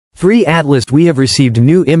3 Atlas. We have received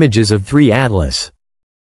new images of 3 Atlas,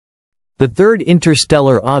 the third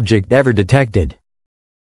interstellar object ever detected.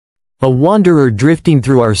 A wanderer drifting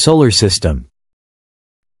through our solar system.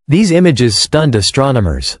 These images stunned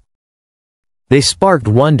astronomers. They sparked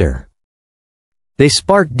wonder. They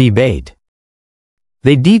sparked debate.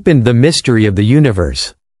 They deepened the mystery of the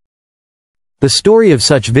universe. The story of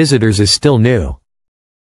such visitors is still new.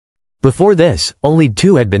 Before this, only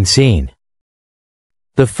 2 had been seen.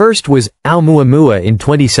 The first was Oumuamua in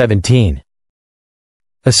 2017.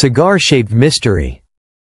 A cigar-shaped mystery.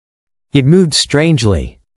 It moved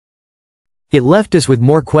strangely. It left us with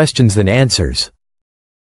more questions than answers.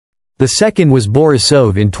 The second was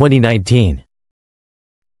Borisov in 2019.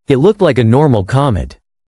 It looked like a normal comet.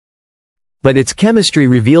 But its chemistry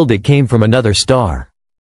revealed it came from another star.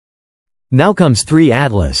 Now comes 3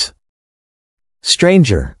 Atlas.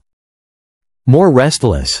 Stranger. More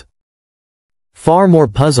restless. Far more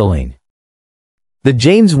puzzling. The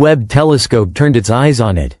James Webb Telescope turned its eyes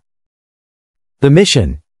on it. The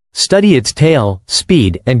mission: study its tail,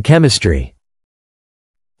 speed, and chemistry.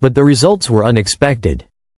 But the results were unexpected.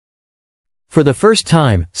 For the first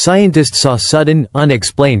time, scientists saw sudden,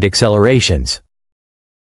 unexplained accelerations.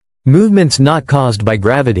 Movements not caused by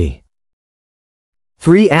gravity.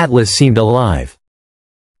 3 Atlas seemed alive.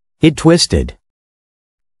 It twisted.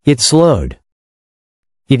 It slowed.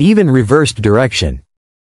 It even reversed direction.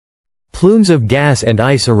 Plumes of gas and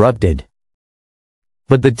ice erupted.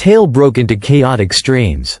 But the tail broke into chaotic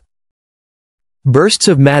streams. Bursts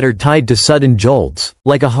of matter tied to sudden jolts,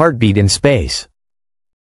 like a heartbeat in space.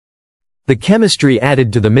 The chemistry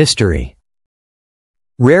added to the mystery.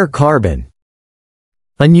 Rare carbon.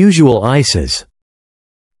 Unusual ices.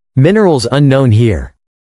 Minerals unknown here.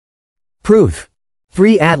 Proof: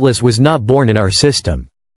 3 Atlas was not born in our system.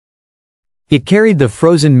 It carried the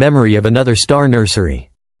frozen memory of another star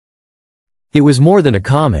nursery. It was more than a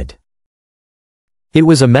comet. It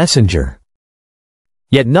was a messenger.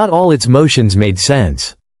 Yet not all its motions made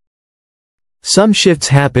sense. Some shifts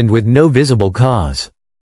happened with no visible cause,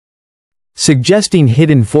 suggesting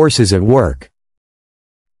hidden forces at work.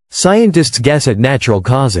 Scientists guess at natural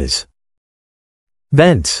causes.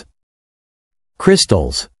 Vents.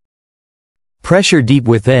 Crystals. Pressure deep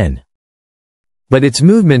within. But its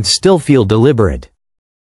movements still feel deliberate.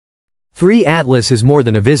 3 Atlas is more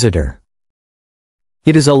than a visitor.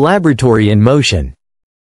 It is a laboratory in motion.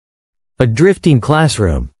 A drifting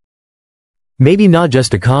classroom. Maybe not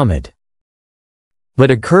just a comet,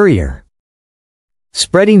 but a courier.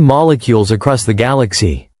 Spreading molecules across the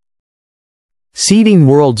galaxy. Seeding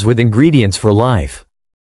worlds with ingredients for life.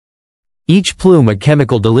 Each plume a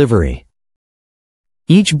chemical delivery.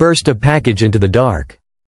 Each burst a package into the dark.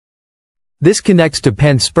 This connects to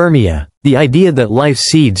panspermia, the idea that life's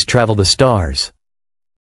seeds travel the stars.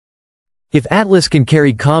 If Atlas can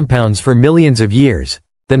carry compounds for millions of years,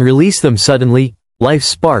 then release them suddenly, life's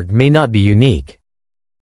spark may not be unique.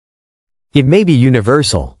 It may be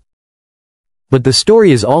universal. But the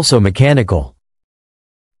story is also mechanical.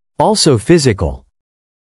 Also physical.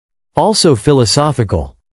 Also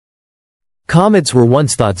philosophical. Comets were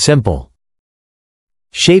once thought simple.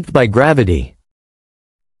 Shaped by gravity.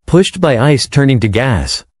 Pushed by ice turning to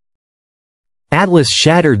gas. Atlas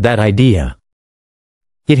shattered that idea.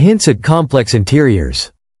 It hints at complex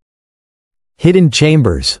interiors. Hidden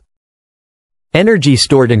chambers. Energy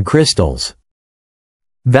stored in crystals.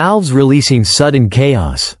 Valves releasing sudden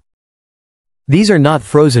chaos. These are not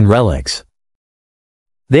frozen relics.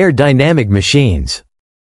 They are dynamic machines.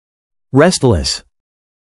 Restless.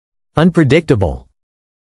 Unpredictable.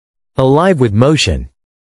 Alive with motion.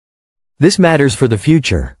 This matters for the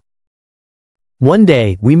future. One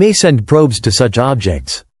day, we may send probes to such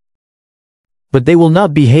objects. But they will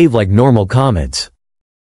not behave like normal comets.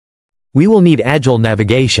 We will need agile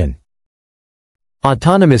navigation.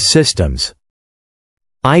 Autonomous systems.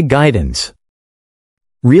 Eye guidance.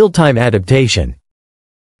 Real-time adaptation.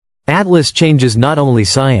 Atlas changes not only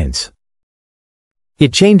science.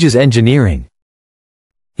 It changes engineering.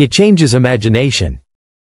 It changes imagination.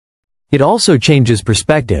 It also changes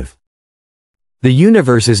perspective. The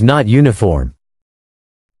universe is not uniform.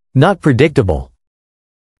 Not predictable.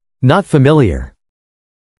 Not familiar.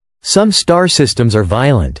 Some star systems are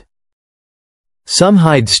violent. Some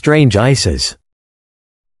hide strange ices.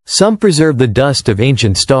 Some preserve the dust of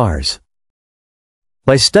ancient stars.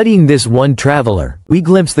 By studying this one traveler, we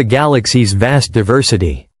glimpse the galaxy's vast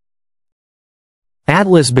diversity.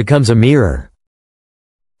 Atlas becomes a mirror.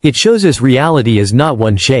 It shows us reality is not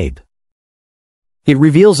one shape. It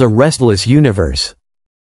reveals a restless universe.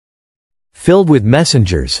 Filled with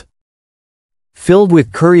messengers. Filled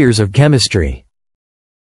with couriers of chemistry.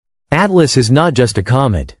 Atlas is not just a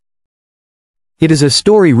comet. It is a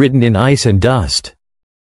story written in ice and dust.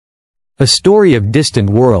 A story of distant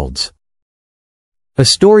worlds. A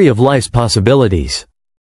story of life's possibilities.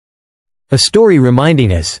 A story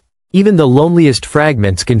reminding us, even the loneliest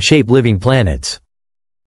fragments can shape living planets.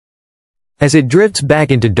 As it drifts back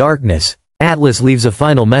into darkness, Atlas leaves a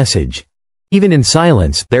final message. Even in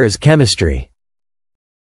silence, there is chemistry.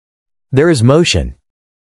 There is motion.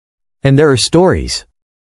 And there are stories.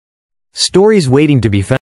 Stories waiting to be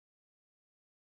found.